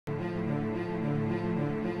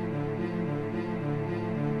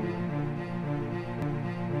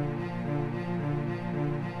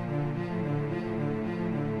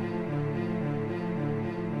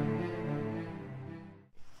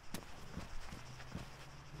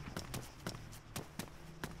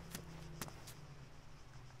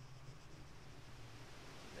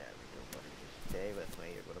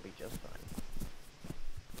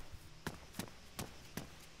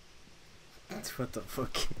What the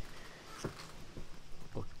fuck?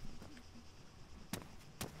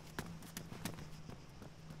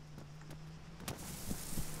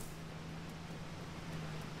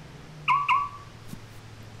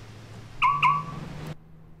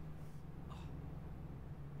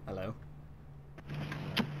 Hello?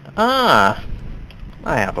 Ah,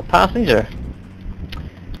 I have a passenger.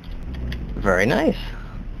 Very nice.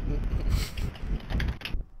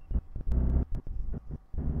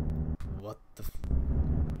 What the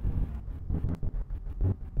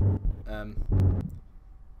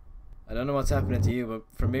I don't know what's happening to you, but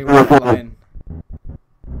for me we're flying.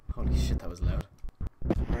 Holy shit, that was loud.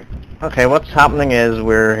 Okay, what's happening is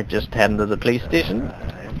we're just heading to the police station.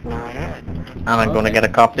 And I'm going to get a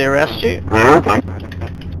cop to arrest you.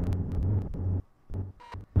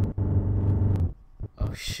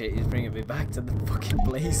 Oh shit, he's bringing me back to the fucking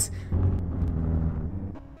place.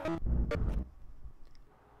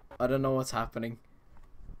 I don't know what's happening.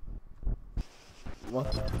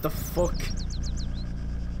 What the fuck?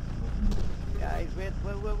 Guys, wait,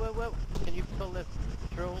 whoa. Can you pull the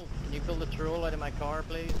troll? Can you pull the troll out of my car,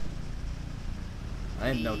 please? I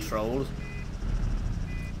am no troll.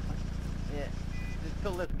 Yeah. Just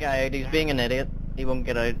pull this guy out. He's being an idiot. He won't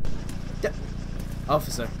get out.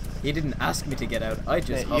 Officer, he didn't ask me to get out. I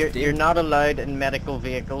just hopped in. You're not allowed in medical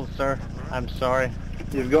vehicles, sir. I'm sorry.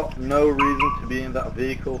 You've got no reason to be in that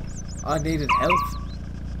vehicle. I needed help.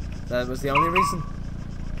 That was the only reason.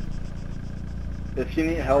 If you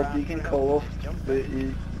need help, you can call us. But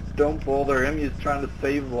you don't bother him. He's trying to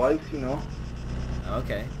save lives, you know.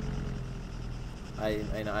 Okay.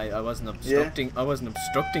 I wasn't obstructing. Yeah. I wasn't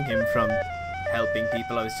obstructing him from helping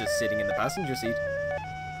people. I was just sitting in the passenger seat.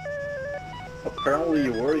 Apparently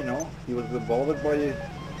you were, you know. He was bothered by you.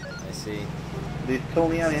 I see. Did he still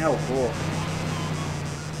need any help or?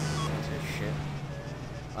 Shit.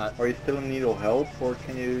 Are you still in need of help, or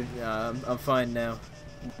can you? Yeah, I'm fine now.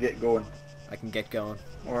 Get going. I can get going.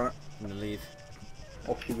 Alright. I'm gonna leave.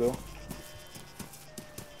 Off you go.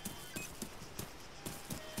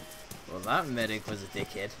 Well, that medic was a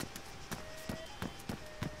dickhead.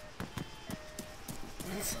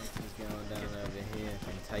 He's going down over here.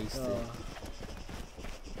 I can taste it.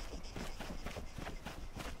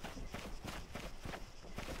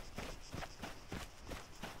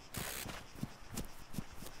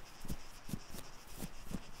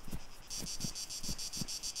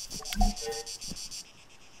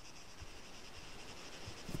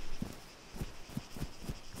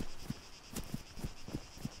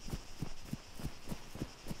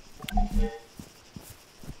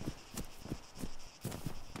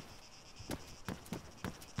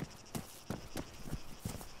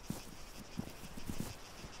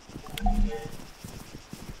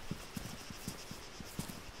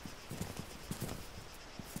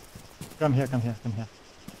 Come here.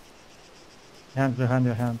 Hands behind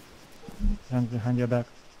your hand. Hands behind your back.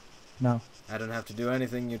 Now. I don't have to do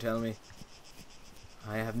anything, you tell me.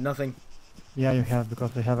 I have nothing. Yeah, you have,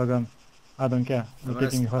 because I have a gun. I don't care.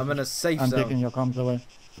 I'm in a safe zone. I'm taking your comms away.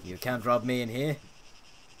 You can't rob me in here.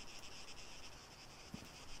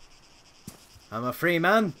 I'm a free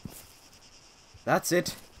man. That's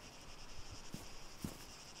it.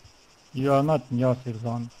 You are not in your safe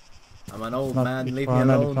zone. I'm an old man, leave me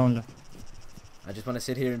alone. Only. I just want to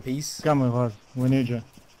sit here in peace. Come with us, we need you.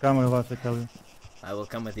 Come with us, I tell you. I will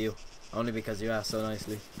come with you, only because you asked so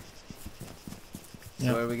nicely. So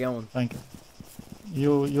yeah. Where are we going? Thank you.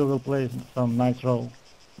 You will play some nice role.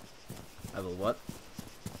 I will what?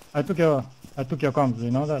 I took your comms, you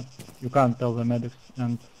know that? You can't tell the medics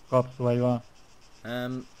and cops where you are.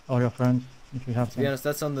 Or your friends, if you have to be honest,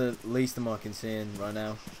 that's on the least of my concern right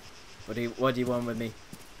now. What do you want with me?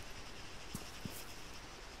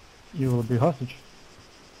 You will be hostage.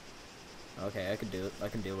 Okay, I can do it. I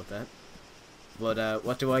can deal with that. But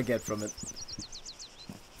what do I get from it?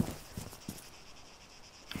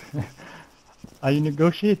 Are you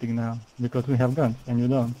negotiating now? Because we have guns and you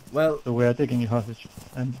don't. Well, so we are taking you hostage,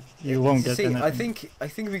 and you won't get anything. I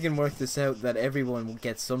think we can work this out. That everyone will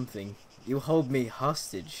get something. You hold me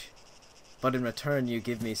hostage, but in return you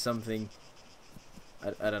give me something.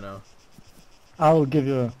 I don't know. I will give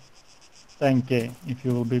you 10k if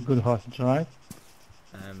you will be good hostage, alright?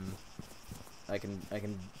 I can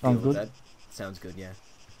Sounds deal with good? that. Sounds good, yeah.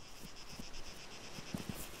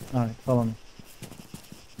 Alright, follow me.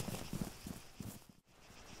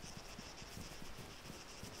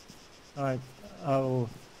 Alright, I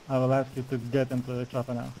will ask you to get into the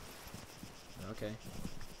chopper now. Okay.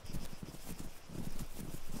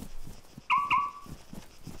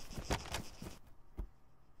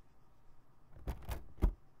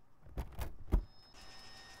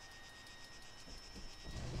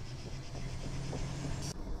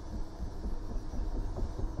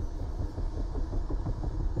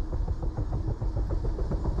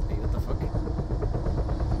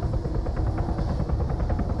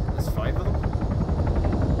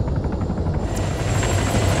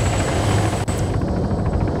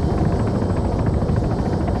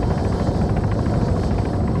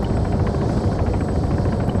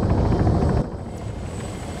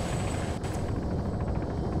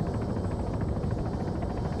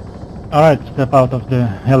 Alright, step out of the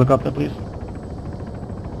helicopter, please.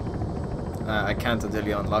 I can't until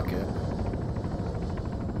you unlock it.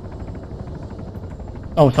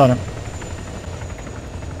 Oh, sorry.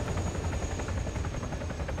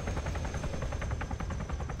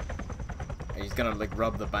 Are you gonna like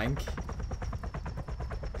rob the bank?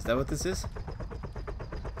 Is that what this is?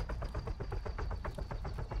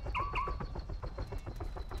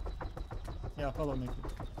 Yeah, follow me.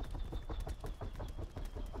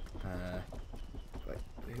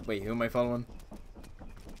 Wait, who am I following?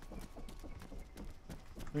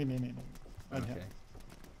 Me. Right Okay. here.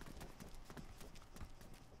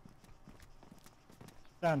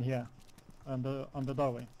 Stand here. On the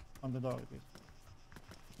doorway. On the doorway, please.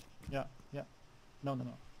 Yeah. No.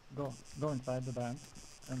 Go inside the bank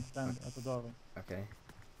and stand at the doorway. Okay.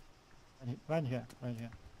 Right here.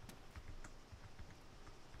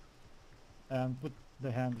 And put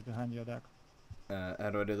the hands behind your back. How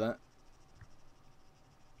do I do that?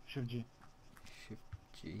 Shift G. Shift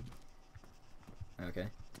G. Okay.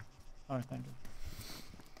 Alright, thank you.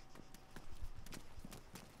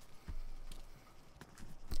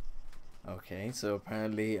 Okay, so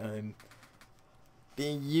apparently I'm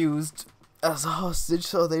being used as a hostage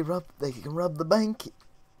so they can rob the bank.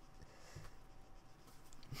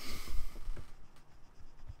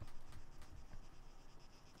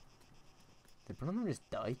 Did Bruno just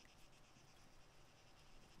die?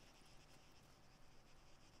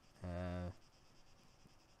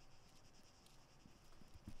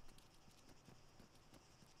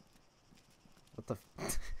 What the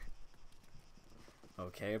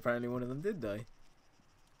Okay, apparently one of them did die.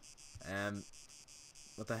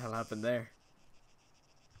 What the hell happened there?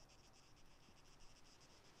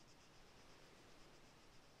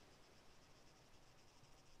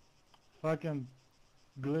 Fucking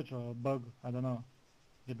glitch or bug, I don't know.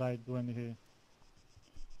 He died when he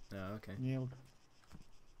Oh, okay. kneeled.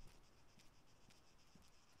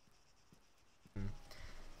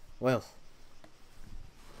 Well,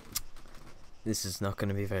 this is not going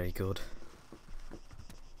to be very good.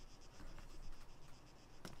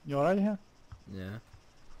 You alright here? Yeah.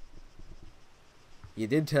 You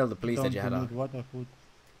did tell the police that you had need water, food?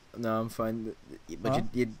 No, I'm fine. But Huh?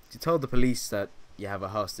 you told the police that you have a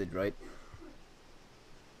hostage, right?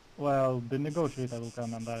 Well, the negotiator will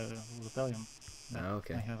come and I will tell him that Oh,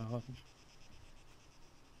 okay. I have a hostage.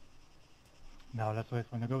 Now let's wait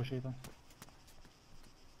for negotiator.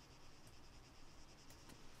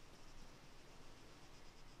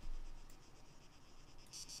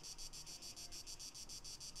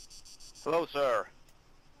 Hello, sir.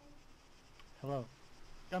 Hello.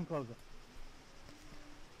 Come closer.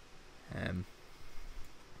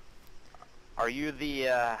 Are you the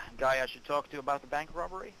guy I should talk to about the bank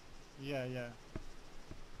robbery? Yeah.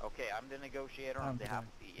 Okay, I'm the negotiator on behalf of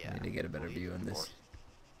the I need to get a better police, view on of this. course.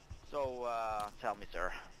 So, tell me,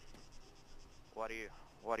 sir. What do you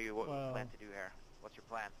plan to do here? What's your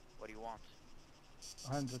plan? What do you want?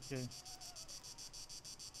 100k.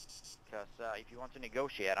 Because if you want to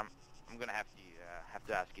negotiate, I'm gonna have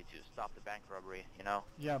to ask you to stop the bank robbery. You know.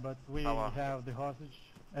 Yeah, but we have the hostage.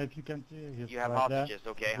 If you can see, he's You have right hostages,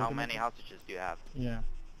 there. okay? How many hostages do you have? Yeah.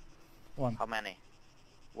 One. How many?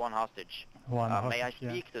 One hostage. One hostage, May I yeah.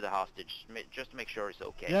 speak to the hostage? Just to make sure it's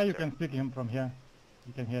okay. Yeah, you sir. can speak him from here.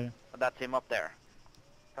 You can hear him. That's him up there.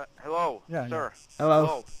 Hello, Yeah, sir.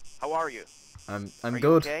 Hello. How are you? I'm Are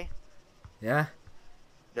good. You okay? Yeah.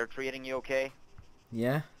 They're treating you okay?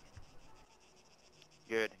 Yeah.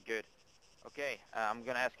 Good. Okay, I'm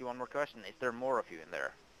gonna ask you one more question. Is there more of you in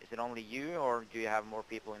there? Is it only you, or do you have more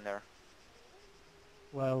people in there?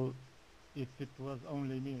 Well, if it was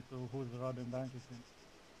only me, so who's robbing bank is him?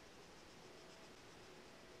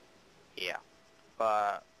 Yeah.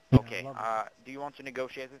 But Yeah, okay. love Do you want to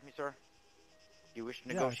negotiate with me, sir? Do you wish to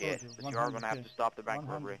Yeah, I told negotiate? you, Because you are gonna have 100K. to stop the bank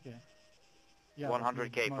robbery. 100K. Yeah,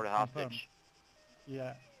 100K for the hostage. confirmed.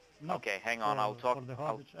 Yeah. Not Okay, hang on. I'll for talk. the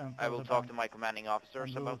hostage and I for will the talk bank. to my commanding officers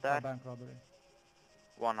And about for that. bank robbery.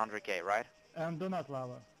 100K, right? And do not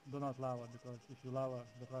lower. Do not lower, because if you lower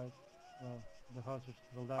the price, well, the hostage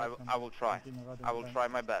will die. I will try. continue robbing I the will bank. try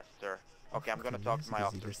my best, sir. Okay, I'm gonna talk to my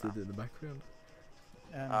officers now. in the background.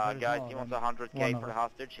 And there is Guys, more he wants than 100K one of for the us.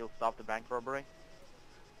 hostage. He'll stop the bank robbery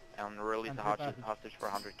and release And the free passage. hostage for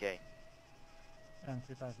 100K And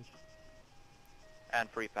free passage. and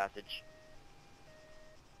free passage.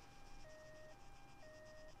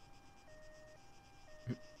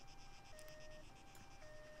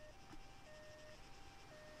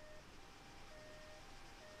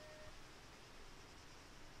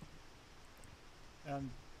 And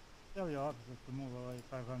tell your officers to move away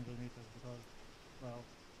 500 meters because, well,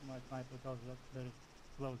 my sniper tells that there is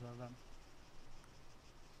closer than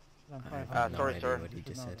I have 500. no sorry, idea sir. what he You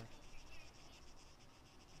should just know said. that.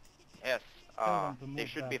 Yes, Tell them to they move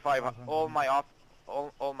should back be to 500. 500 All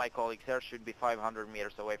meters. all my colleagues here should be 500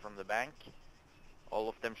 meters away from the bank. All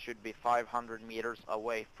of them should be 500 meters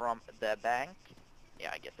away from the bank.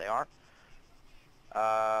 Yeah, I guess they are.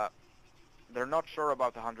 They're not sure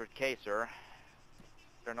about the 100k, sir.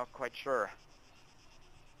 They're not quite sure.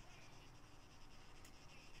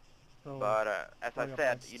 So But as for I your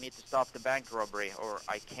said, part, you need to stop the bank robbery, or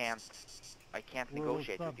I can't we will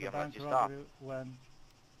negotiate stop with the you unless bank you stop. robbery when...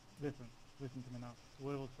 Listen to me now.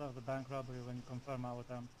 We will stop the bank robbery when you confirm our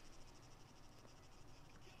terms.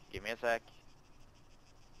 Give me a sec.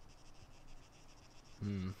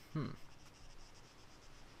 Hmm.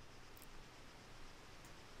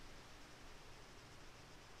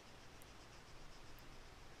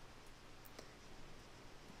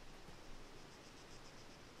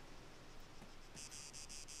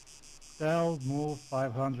 They'll move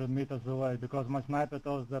 500 meters away because my sniper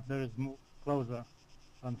tells that there is move closer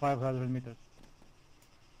than 500 meters.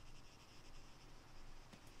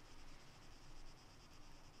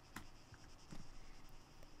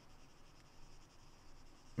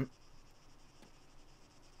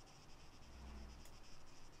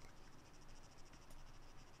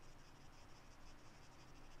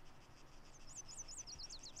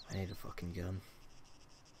 I need a fucking gun.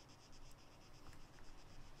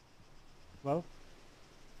 Well,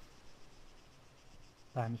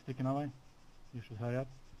 time is ticking away. You should hurry up.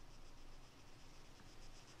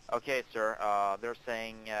 Okay, sir. They're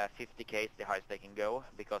saying 50k is the highest they can go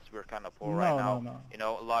because we're kind of poor No, right now. no. You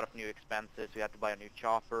know, a lot of new expenses. We had to buy a new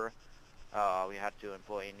chopper. We had to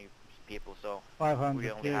employ new people, so we only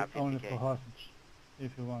 500k have only 50k. for hostage,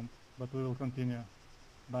 if you want. But we will continue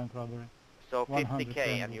bank robbery. So 100 50k grand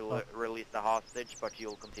and will you'll stop. release the hostage, but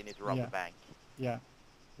you'll continue to rob Yeah. the bank. Yeah,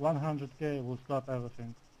 100k will stop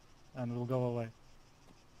everything, and will go away.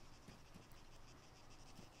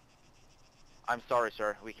 I'm sorry,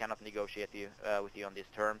 sir. We cannot negotiate with you on these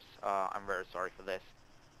terms. I'm very sorry for this.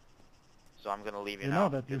 So I'm gonna leave you You now. know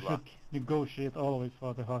that you Good luck. should negotiate always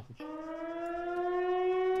for the hostage. Oh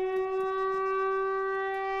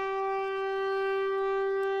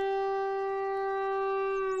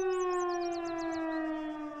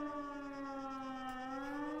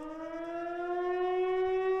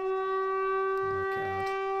god.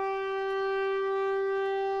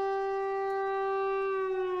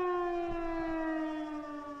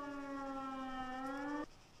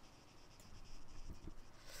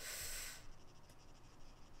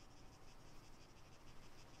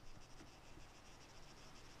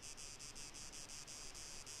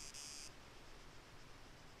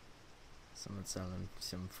 Someone's selling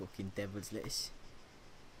some fucking devil's lettuce.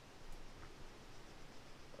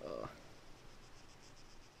 Oh.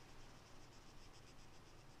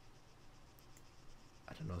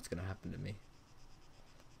 I don't know what's gonna happen to me.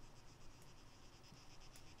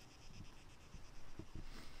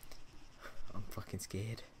 I'm fucking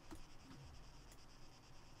scared.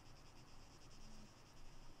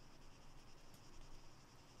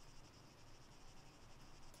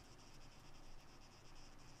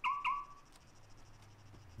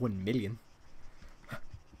 $1 million.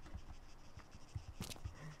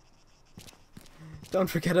 Don't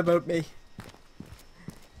forget about me.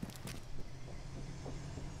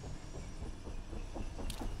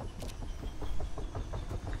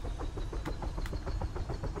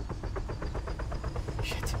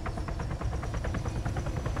 Shit.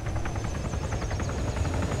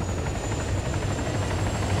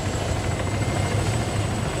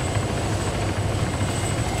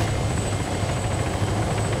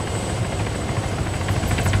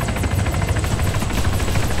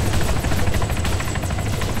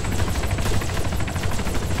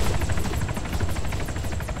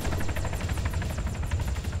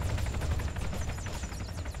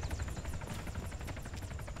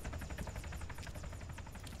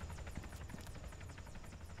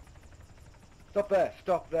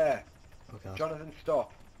 Stop there. Oh god. Jonathan,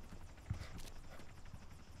 stop.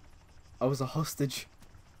 I was a hostage.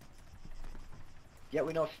 Yeah,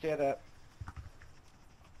 we know, stay there.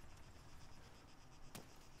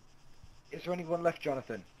 Is there anyone left,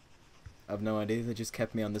 Jonathan? I've no idea, they just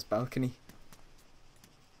kept me on this balcony.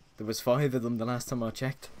 There was 5 of them the last time I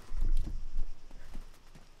checked.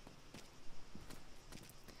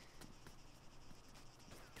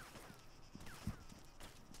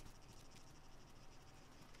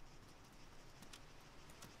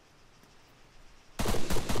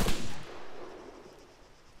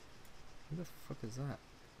 Who the fuck is that?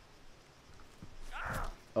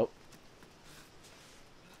 Oh.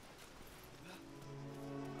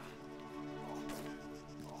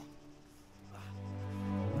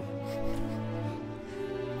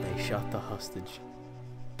 shot the hostage.